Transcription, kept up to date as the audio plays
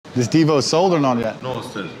This Devo is sold or not yet? No,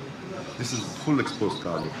 still. This is full exposed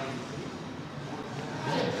car.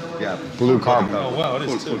 Yeah. Blue carbon. Oh wow, it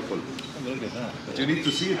is full. Look at that. But you need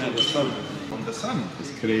to see it in the sun. From the sun,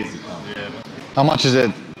 it's crazy. Yeah. How much is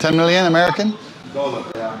it? 10 million American? Dollar,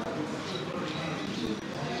 yeah.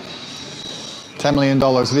 $10 million.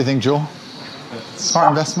 What do you think, Joel? Smart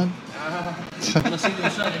investment?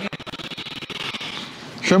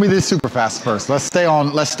 Show me this super fast first. Let's stay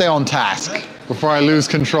on task before I lose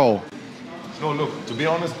control. No, look, to be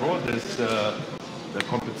honest, bro, this the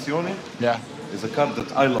Competizione is a car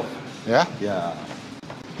that I love. Yeah? Yeah.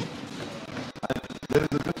 There is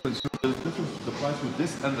a difference. There's a difference the price with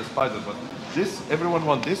this and the Spyder, but this, everyone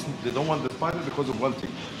wants this. They don't want the Spyder because of one thing: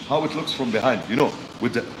 how it looks from behind. You know,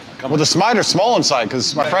 with the. Well, the Spyder's small inside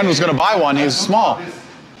because my friend was going to buy one. He's small. You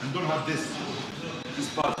don't have this. This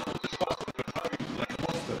part. Like a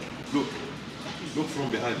monster. Look from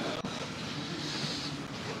behind.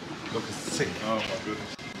 Look, it's sick. Oh my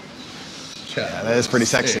goodness. Yeah, that is pretty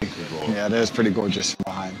sexy. Yeah, that is pretty gorgeous from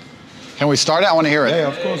behind. Can we start it? I want to hear it. Yeah,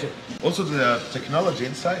 of course. Also, the technology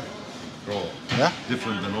inside, bro. Yeah.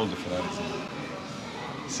 Different than all the Ferraris.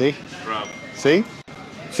 See? Bravo. See?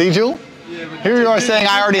 See, Jewel? Yeah, but Here you are saying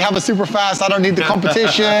I already have a super fast. I don't need the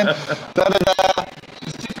competition. Da da da.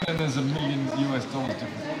 And there's $1 million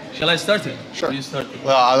difference. Shall I start it? Sure. Or you start it?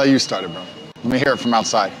 Well, I'll let you start it, bro. Let me hear it from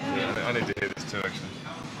outside. Yeah, I need to hear this too, actually.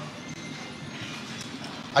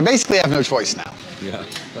 I basically have no choice now. Yeah.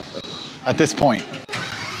 At this point.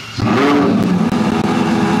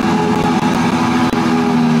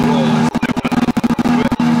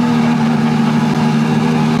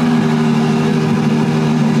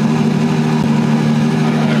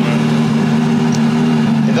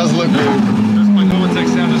 It does look good. Does my Normatex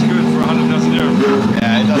sound as good for 100,000 euros?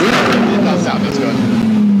 Yeah, it does sound as good.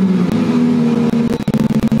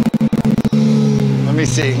 Let me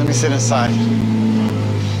see. Let me sit inside.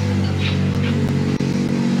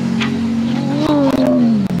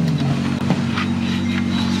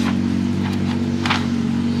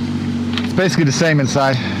 It's basically the same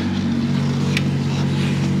inside.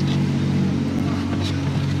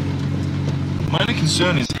 My only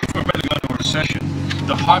concern is if we're about to go into a recession,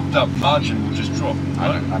 the hyped up margin will just drop.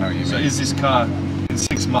 I know what you So mean. is this car in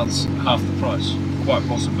 6 months half the price? Quite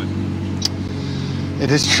possibly.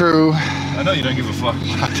 It is true. I know you don't give a fuck.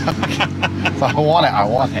 If I want it, I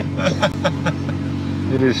want it.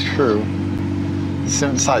 It is true. The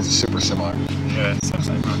insides are super similar. Yeah,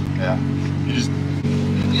 same, bro. Yeah. You just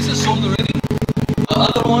This is sold already. The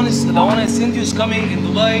other one is the one I sent you is coming in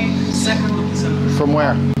Dubai 2nd of December. From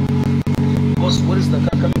where? Boss, where is the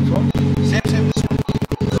car coming from? Same. This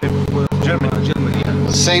one. Germany. Germany, yeah.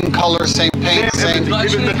 The same color, same paint, same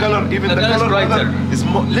Even the color, the color is brighter. is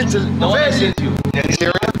little. The one I sent you.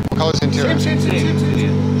 interior. What color's the interior?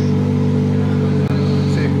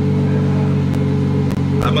 Same.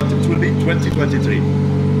 But it will be 2023.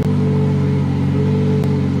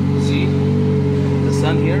 See the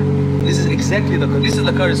sun here. This is exactly the car. This is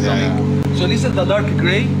the car is coming. So this is the dark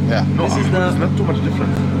gray. Yeah. No, This is it's not too much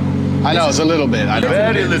difference. I know, it's a little bit. I know.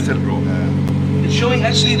 Very little, bro. It's showing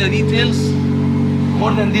actually the details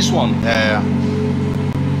more than this one. Yeah.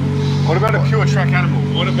 What about a pure track animal?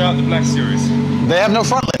 What about the Black Series? They have no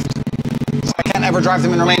front lift. So I can't ever drive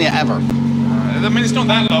them in Romania, ever. I mean, it's not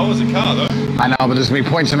that low as a car, though. I know, but there's going to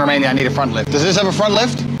be points in Romania I need a front lift. Does this have a front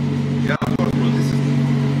lift? Yeah, of course, bro. This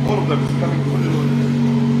is all of them is coming fully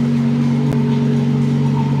loaded.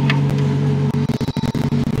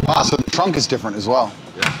 Ah, so the trunk is different as well.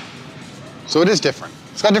 Yeah. So it is different.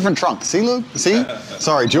 It's got a different trunk. See, Luke? See?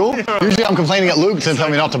 Sorry, Jewel. Usually I'm complaining at Luke to tell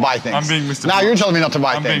me not to buy things. I'm being Mr. Now you're telling me not to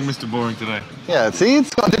buy I'm things. being Mr. Boring today. Yeah, see?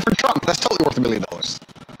 It's got a different trunk. That's totally worth $1 million.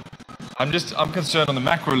 I'm concerned on the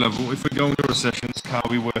macro level. If we go into a recession, this car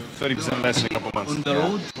will be worth 30% less in a couple of months.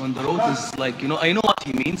 On the road is like, you know, I know what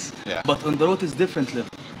he means, Yeah. but on the road is different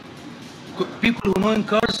level. People who know in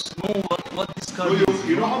cars know what this car So is.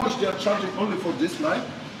 you know how much they are charging only for this line?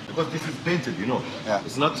 Because this is painted, you know. Yeah.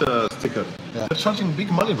 It's not a sticker. Yeah. They're charging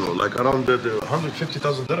big money, bro. Like around the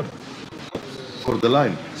 150,000 dirham for the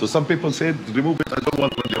line. So some people say, remove it. I don't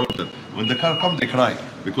want when they order. When the car comes, they cry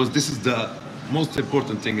because this is the most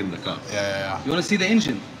important thing in the car. Yeah. You want to see the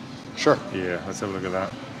engine? Sure. Yeah, let's have a look at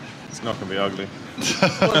that. It's not going to be ugly.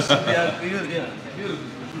 Of course, yeah.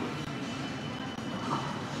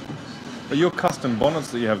 But your custom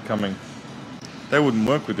bonnets that you have coming, they wouldn't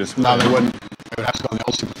work with this. No, they wouldn't. They would have to go on the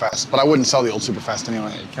old super fast. But I wouldn't sell the old super fast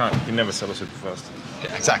anyway. You can't. You can never sell a super fast.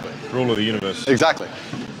 Yeah, exactly. Rule of the universe. Exactly.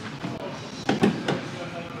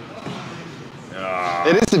 Ah,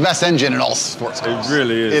 It is the best engine in all sports cars. It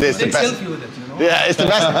really is. It is the They best. selfie with it, you know? Yeah, it's the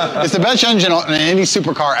best. It's the best engine in any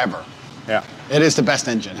supercar ever. Yeah. It is the best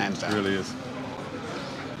engine, hands down. It really is.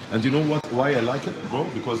 And you know what? Why I like it, bro?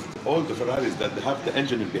 Because all the Ferraris that have the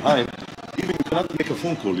engine in behind, even you cannot make a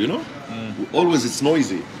phone call. You know, always it's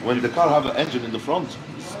noisy. When the car have an engine in the front,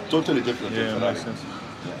 it's totally different. Yeah, than makes Ferrari. sense.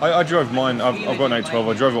 I drove mine. I've got an 812.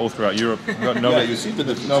 I drove it all throughout Europe. I've got no. Yeah, you see the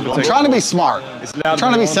difference. No, you but know? I'm trying to be smart. It's I'm loud.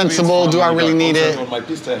 trying to be sensible. Do I really need it? On my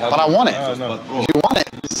pista, I have But I want it. no. But, bro, If you want it,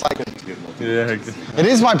 it's like Yeah. it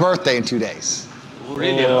is my birthday in 2 days,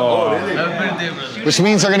 Really? oh, really? Happy birthday, brother. which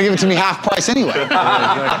means they're gonna give it to me half price anyway.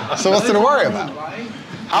 So what's there to worry about?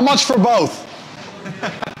 How much for both?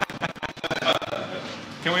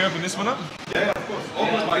 Can we open this one up? Yeah, of course.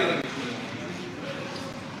 Always buy it.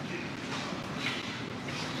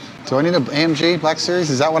 Do I need an AMG Black Series?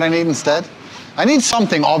 Is that what I need instead? I need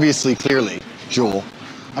something, obviously, clearly, Jewel.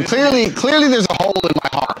 I'm clearly there's a hole in my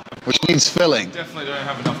heart, which needs filling. Definitely don't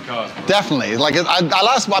have enough cars. Bro. Definitely. Like,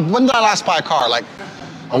 when did I last buy a car? Like,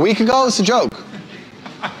 a week ago? It's a joke.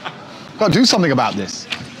 Gotta do something about this.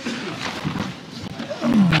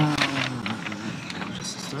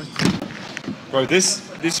 Bro,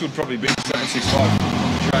 this would probably be 765 on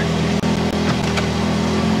the track.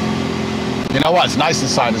 You know what? It's nice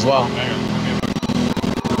inside as well. Hang on, let me have a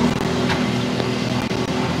look.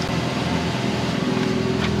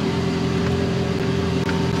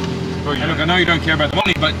 Bro, look, I know you don't care about the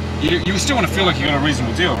money, but you still want to feel like you got a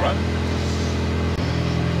reasonable deal, right?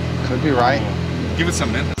 Could be right. Give it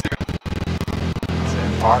some, man. Let's hear it. Is it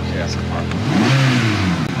in park? Yeah, it's in park.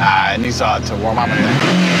 Nah, it needs to warm up, I think.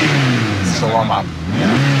 It needs to warm up.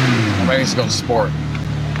 Yeah. Or maybe it needs to go to sport.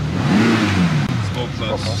 Sport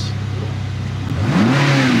Plus.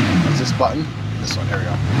 What's this button? This one, here we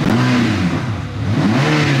go.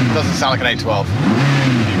 Doesn't sound like an 812.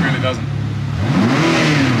 It really doesn't.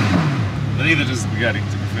 But neither does the Bugatti,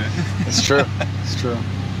 to be fair. It's true. It's true.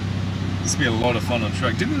 This would be a lot of fun on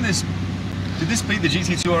track. Did this beat the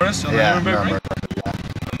GT2 RS on the Nuremberg ring?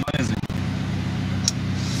 Amazing.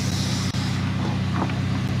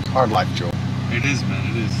 Hard life, Joel. It is, man,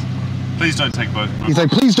 it is. Please don't take both. He's like,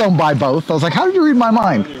 please don't buy both. I was like, how did you read my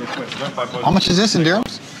mind? Don't buy both. How much is this in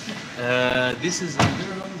dirhams? This is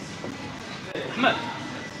أحمد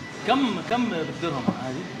كم بالدرهم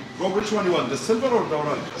هذه؟ Bro, which one you want? The silver or the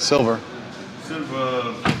orange? Silver.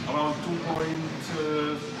 Silver around 2 point.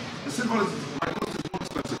 The silver is my cost is more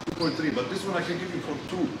expensive, 2.3. But this one I can give you for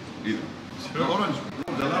 2 even. The orange,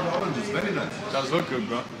 bro, the lava orange is very nice. Does look good,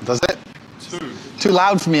 bro. Does it? 2. Too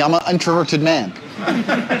loud for me. I'm an introverted man.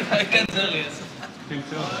 I can tell you.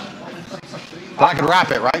 But I could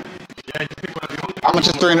wrap it, right? Yeah, you pick one of the old. How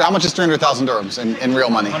much is 300,000 dirhams in real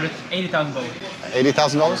money? $180,000.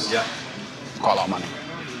 $80,000? Yeah. Quite a lot of money.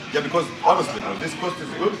 Yeah, because honestly, bro, this cost is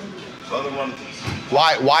good. The other one,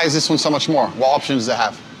 Why is this one so much more? What options does it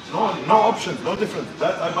have? no options, no difference.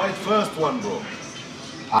 That I buy first one, bro.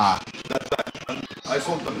 Ah, I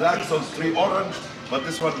sold the black, sold 3 orange, but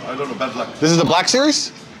this one, I don't know, bad luck. this is the Black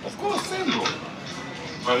Series? Of course, same, bro.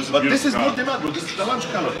 Bro, this is a But this beautiful is car. more demand, bro. This is the lunch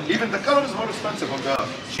color. Even the color is more expensive on the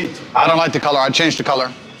sheet. I don't like the color. I'd change the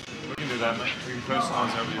color. We can do that, mate. We can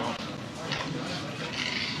personalize however you want.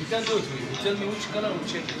 You can do it for you. You tell me which color we'll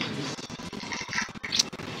check it.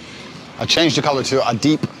 I'd change the color to a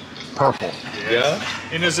deep purple. Yeah?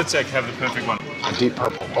 In Zatek, have the perfect one. A deep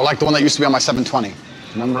purple. Or like the one that used to be on my 720.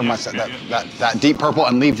 Remember that deep purple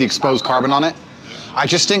and leave the exposed carbon on it? I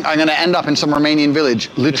just think I'm going to end up in some Romanian village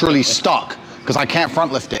literally stuck because I can't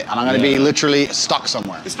front lift it and I'm going to be literally stuck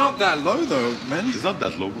somewhere. It's not that low, though, man. It's not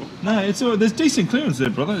that low, bro. No, there's decent clearance there,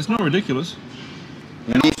 brother. It's not ridiculous.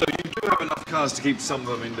 And also, you do have enough cars to keep some of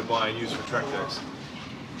them in Dubai and use for track days.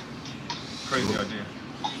 Crazy idea.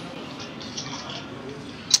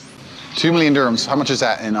 2 million dirhams. How much is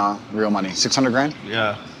that in real money? 600 grand?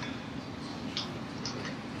 Yeah.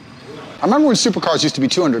 I remember when supercars used to be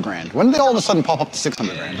 200 grand. When did they all of a sudden pop up to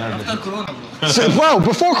 600 grand? After Corona, bro. So, bro,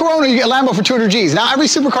 before Corona, you get a Lambo for 200 G's. Now every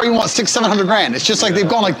supercar you want 600-700 grand. It's just like they've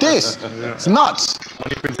gone like this. It's nuts.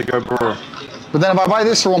 When you they go, bro. But then if I buy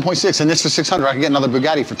this for 1.6 and this for 600, I can get another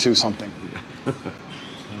Bugatti for 2 something.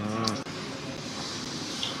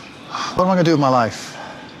 What am I gonna do with my life?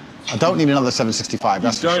 I don't need another 765.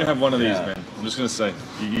 That's You for don't sure. have one of these, man. I'm just going to say.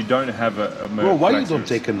 You don't have a Merc Bro, why Black you don't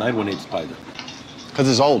Series. take a 918 Spyder? Because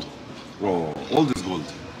it's old. Bro, old is gold.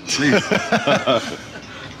 Please.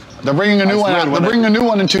 They're bringing a new one swear, out. They're when I- bringing a new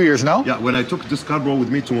one in 2 years, no? Yeah, when I took this car, bro, with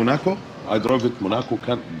me to Monaco, I drove it Monaco,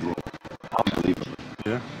 can't, bro. Unbelievable.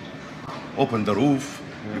 Yeah. Open the roof.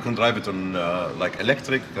 You can drive it on like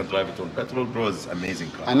electric. You can drive it on petrol, bro. It's an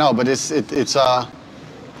amazing car. I know, but it's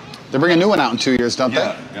they're bringing a new one out in 2 years, don't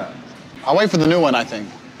Yeah, they? yeah. I'll wait for the new one, I think.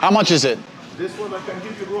 How much is it? This one I can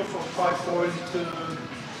give you raw for 5.7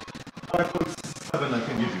 I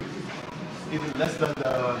can give you. Even less than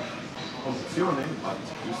the Condizione, but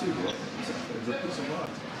you see bro, it's a piece of art.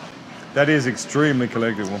 That is extremely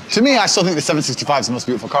collectible. To me, I still think the 765 is the most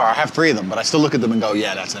beautiful car. I have 3 of them, but I still look at them and go,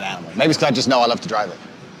 yeah, that's an animal. Maybe it's because I just know I love to drive it.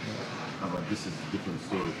 No, but this is a different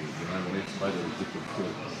story. The 918 Spyder is a different story.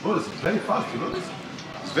 Oh, it's very fast, you know this?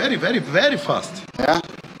 It's very, very, very fast. Yeah?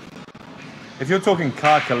 If you're talking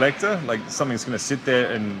car collector, like something's going to sit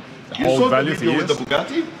there and You hold saw value the for video years. with the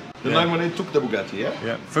Bugatti? The Yeah. 918 took the Bugatti, yeah?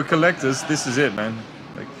 Yeah, for collectors, this is it, man.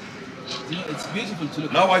 Like, You know, it's beautiful to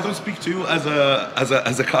look Now at. I don't speak to you as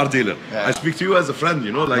a car dealer. Yeah. I speak to you as a friend,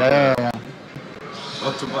 you know, like Yeah.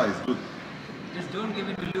 not to buy, it's good. Just don't give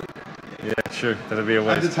it to Luke. yeah, sure, that'll be a And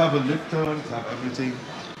waste. it have a lift turn, it have everything,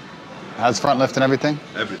 Has front lift and everything.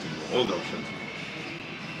 everything, all the options.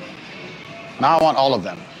 Now I want all of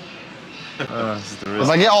them. This is the If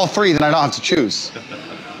risk. I get all 3, then I don't have to choose.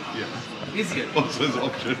 Easier. Also is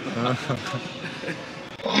option.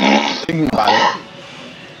 Thinking about it.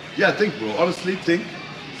 Yeah, think bro, honestly think.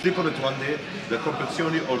 Sleep on it one day, the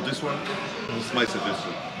Competizione or this one, is my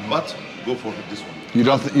suggestion. But go for this one. You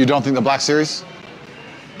don't think the Black Series?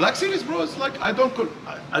 Black Series, bro, it's like I don't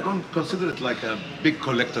consider it like a big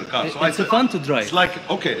collector car. So It's fun to drive. It's like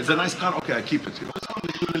okay, it's a nice car. Okay, I keep it. You know, it's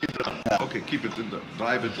only 2 million dirham. Okay, keep it in the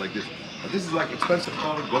drive it like this. But this is like expensive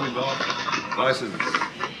car going up. Prices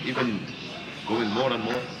even going more and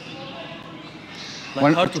more. Like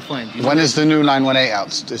When- hard to find. You know, When is the new 918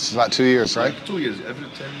 out? It's about 2 years, right? Like 2 years, every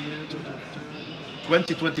 10 years.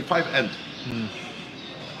 2025 end.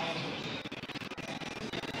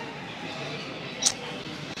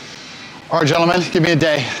 All right, gentlemen, give me a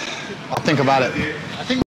day. I'll think about it.